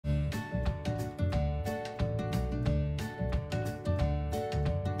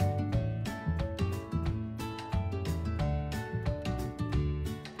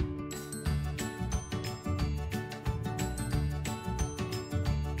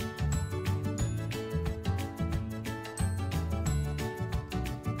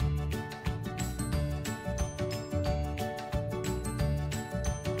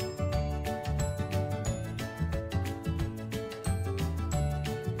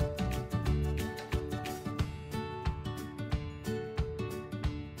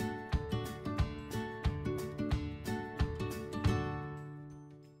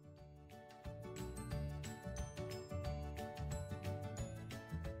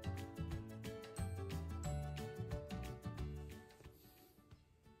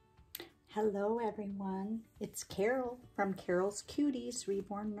Hello everyone, it's Carol from Carol's Cuties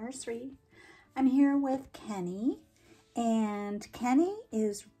Reborn Nursery. I'm here with Kenny, and Kenny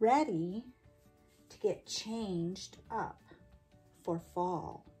is ready to get changed up for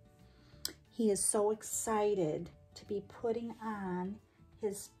fall. He is so excited to be putting on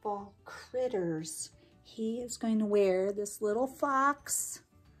his fall critters. He is going to wear this little fox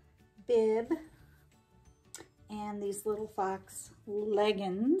bib and these little fox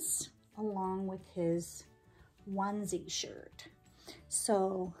leggings along with his onesie shirt.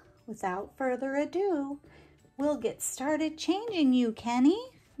 So without further ado, we'll get started changing you, Kenny.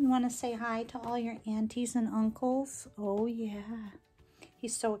 You want to say hi to all your aunties and uncles? Oh yeah,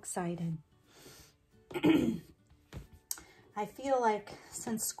 he's so excited. I feel like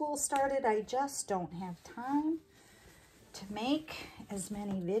since school started, I just don't have time to make as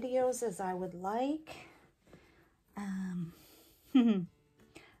many videos as I would like.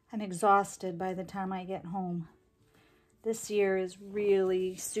 I'm exhausted by the time I get home. This year is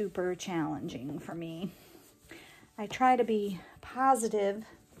really super challenging for me. I try to be positive,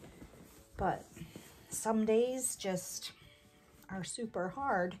 but some days just are super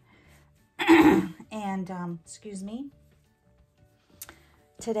hard. And, excuse me,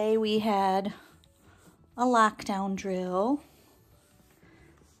 today we had a lockdown drill.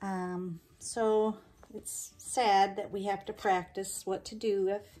 So it's sad that we have to practice what to do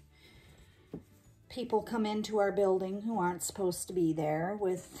if people come into our building who aren't supposed to be there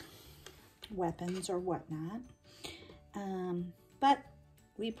with weapons or whatnot. But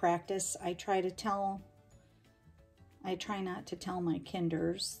we practice. I try not to tell my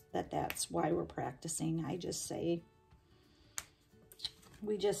kinders that that's why we're practicing. I just say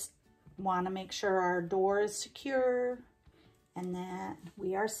we just want to make sure our door is secure and that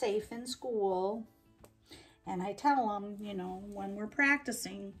we are safe in school. And I tell them, you know, when we're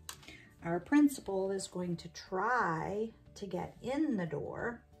practicing, our principal is going to try to get in the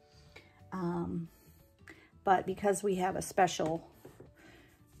door. But because we have a special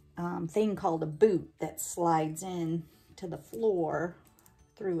thing called a boot that slides in to the floor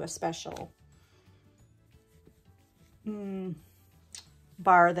through a special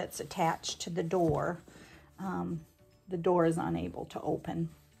bar that's attached to the door is unable to open.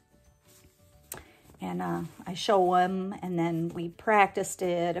 And I show them, and then we practiced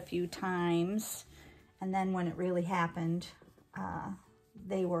it a few times. And then when it really happened,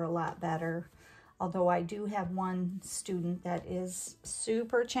 they were a lot better. Although I do have one student that is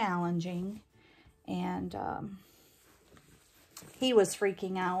super challenging, and he was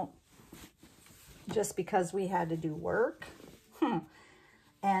freaking out just because we had to do work.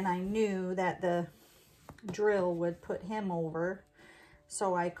 And I knew that the drill would put him over.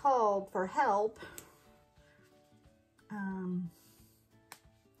 So I called for help.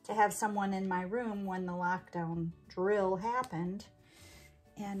 To have someone in my room when the lockdown drill happened.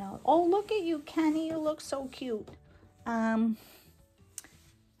 And, oh, look at you, Kenny, you look so cute. No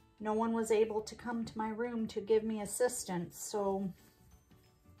one was able to come to my room to give me assistance, so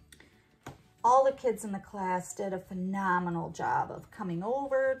all the kids in the class did a phenomenal job of coming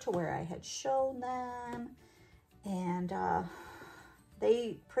over to where I had shown them, and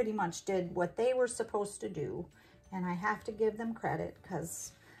they pretty much did what they were supposed to do. And I have to give them credit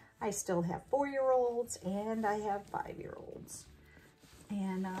because I still have 4-year-olds and I have 5-year-olds.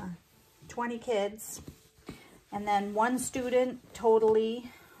 And 20 kids. And then one student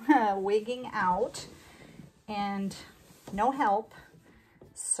totally wigging out and no help.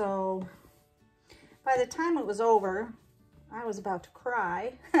 So by the time it was over, I was about to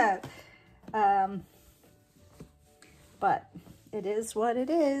cry. But it is what it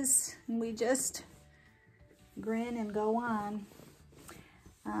is. And we just grin and go on.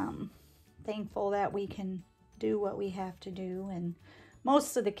 Thankful that we can do what we have to do, and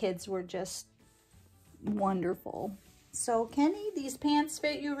most of the kids were just wonderful. So Kenny, these pants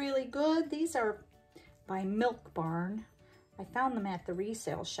fit you really good. These are by Milk Barn. I found them at the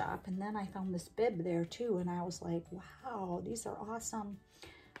resale shop, and then I found this bib there too, and I was like, wow, these are awesome.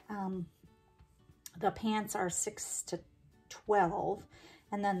 The pants are 6 to 12,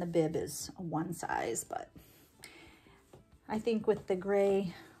 and then the bib is one size, but I think with the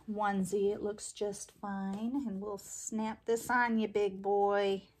gray onesie, it looks just fine. And we'll snap this on you, big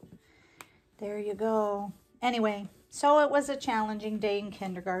boy. There you go. Anyway, so it was a challenging day in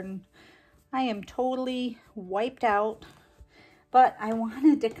kindergarten. I am totally wiped out. But I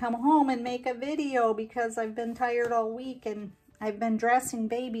wanted to come home and make a video because I've been tired all week. And I've been dressing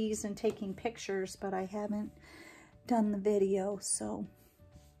babies and taking pictures, but I haven't done the video. So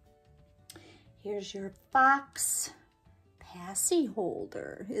here's your fox passy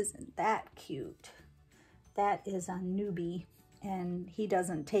holder. Isn't that cute? That is a newbie, and he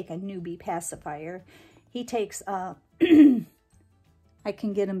doesn't take a newbie pacifier. He takes a, I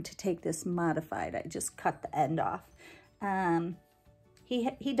can get him to take this modified. I just cut the end off.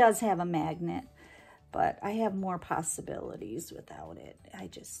 He does have a magnet, but I have more possibilities without it. I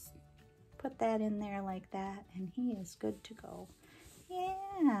just put that in there like that, and he is good to go.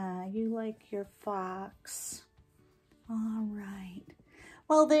 Yeah, you like your fox. All right.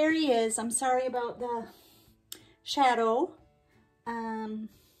 Well, there he is. I'm sorry about the shadow.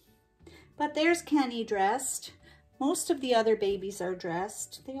 But there's Kenny dressed. Most of the other babies are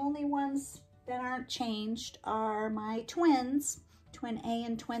dressed. The only ones that aren't changed are my twins, twin A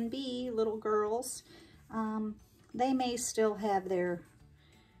and twin B, little girls. They may still have their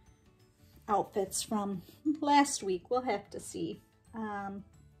outfits from last week. We'll have to see.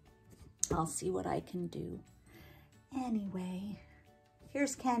 I'll see what I can do. Anyway,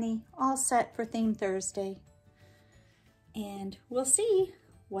 here's Kenny, all set for Theme Thursday. And we'll see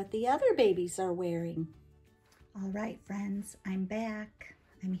what the other babies are wearing. All right, friends, I'm back.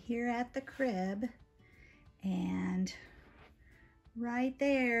 I'm here at the crib, and right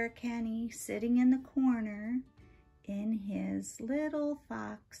there, Kenny sitting in the corner in his little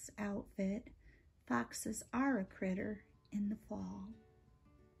fox outfit. Foxes are a critter in the fall.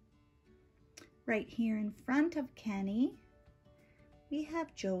 Right here in front of Kenny, we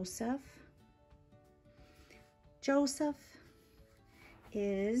have Joseph. Joseph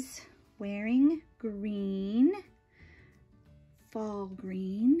is wearing green, fall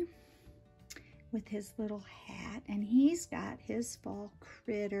green, with his little hat, and he's got his fall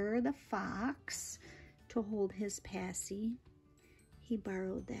critter, the fox, to hold his passy. He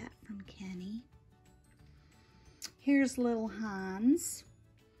borrowed that from Kenny. Here's little Hans.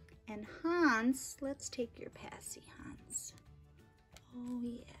 And Hans, let's take your passy, Hans. Oh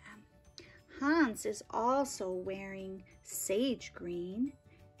yeah. Hans is also wearing sage green,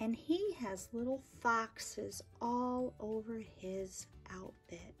 and he has little foxes all over his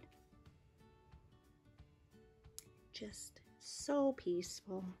outfit. Just so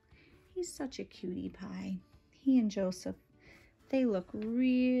peaceful. He's such a cutie pie. He and Joseph, they look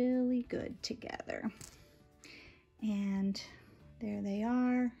really good together. And there they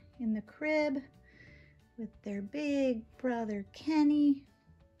are in the crib with their big brother Kenny.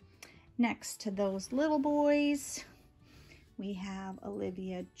 Next to those little boys, we have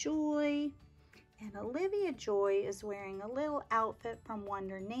Olivia Joy. And Olivia Joy is wearing a little outfit from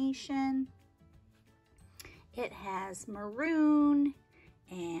Wonder Nation. It has maroon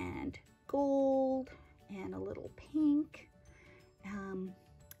and gold and a little pink.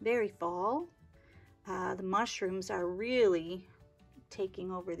 Very fall. The mushrooms are really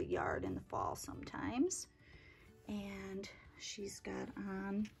taking over the yard in the fall sometimes. And she's got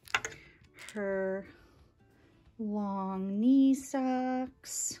on her long knee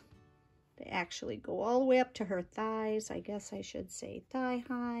socks. They actually go all the way up to her thighs. I guess I should say thigh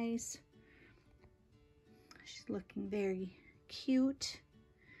highs. She's looking very cute.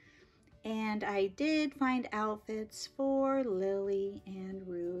 And I did find outfits for Lily and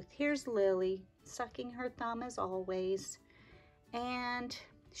Ruth. Here's Lily, sucking her thumb as always. And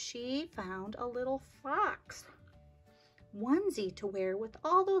she found a little fox onesie to wear with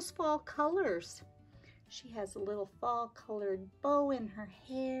all those fall colors. She has a little fall colored bow in her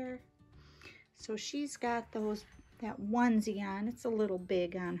hair. So she's got that onesie on. It's a little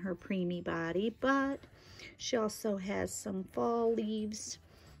big on her preemie body, but she also has some fall leaves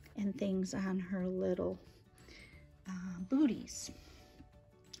and things on her little booties.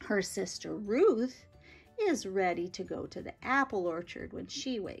 Her sister Ruth is ready to go to the apple orchard when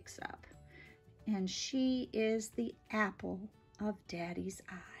she wakes up. And she is the apple of Daddy's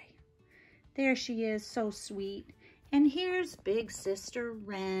eye. There she is, so sweet. And here's big sister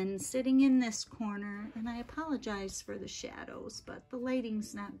Wren sitting in this corner. And I apologize for the shadows, but the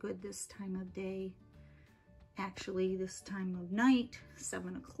lighting's not good this time of day. Actually, this time of night,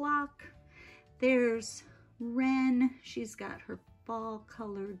 7 o'clock. There's Wren. She's got her fall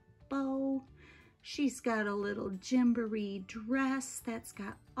colored bow. She's got a little gymboree dress that's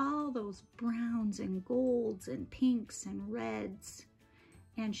got all those browns and golds and pinks and reds.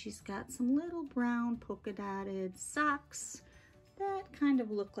 And she's got some little brown polka dotted socks that kind of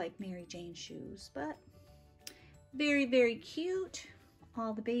look like Mary Jane shoes, but very, very cute.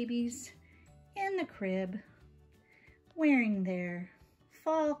 All the babies in the crib wearing their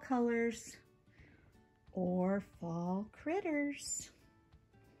fall colors or fall critters.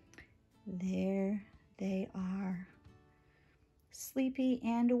 There they are, sleepy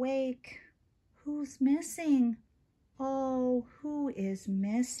and awake. Who's missing? Oh, who is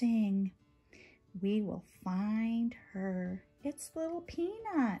missing? We will find her. It's little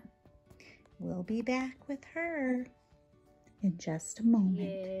Peanut. We'll be back with her in just a moment.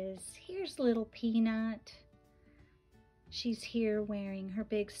 Yes, here's little Peanut. She's here wearing her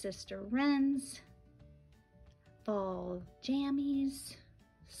big sister Wren's fall jammies,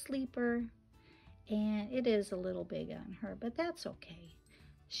 sleeper, and it is a little big on her, but that's okay.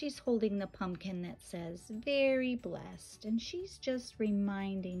 She's holding the pumpkin that says very blessed, and she's just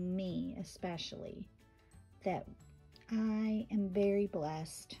reminding me especially that I am very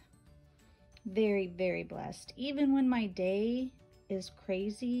blessed. Very, very blessed. Even when my day is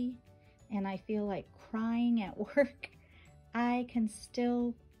crazy and I feel like crying at work, I can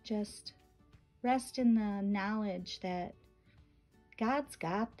still just rest in the knowledge that God's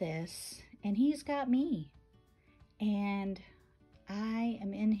got this and He's got me. And I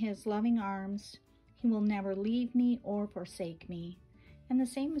am in His loving arms. He will never leave me or forsake me. And the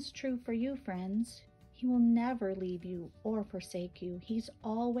same is true for you, friends. He will never leave you or forsake you. He's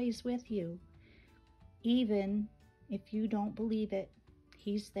always with you. Even if you don't believe it,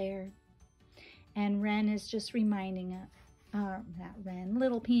 He's there. And Wren is just reminding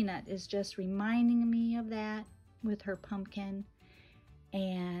little Peanut is just reminding me of that with her pumpkin.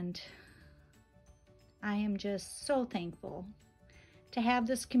 And I am just so thankful to have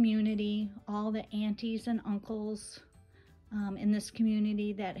this community, all the aunties and uncles in this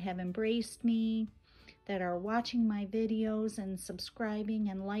community that have embraced me, that are watching my videos and subscribing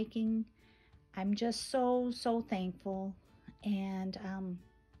and liking. I'm just so, so thankful, and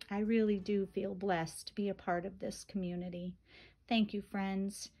I really do feel blessed to be a part of this community. Thank you,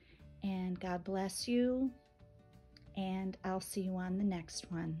 friends, and God bless you, and I'll see you on the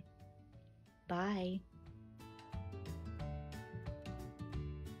next one. Bye.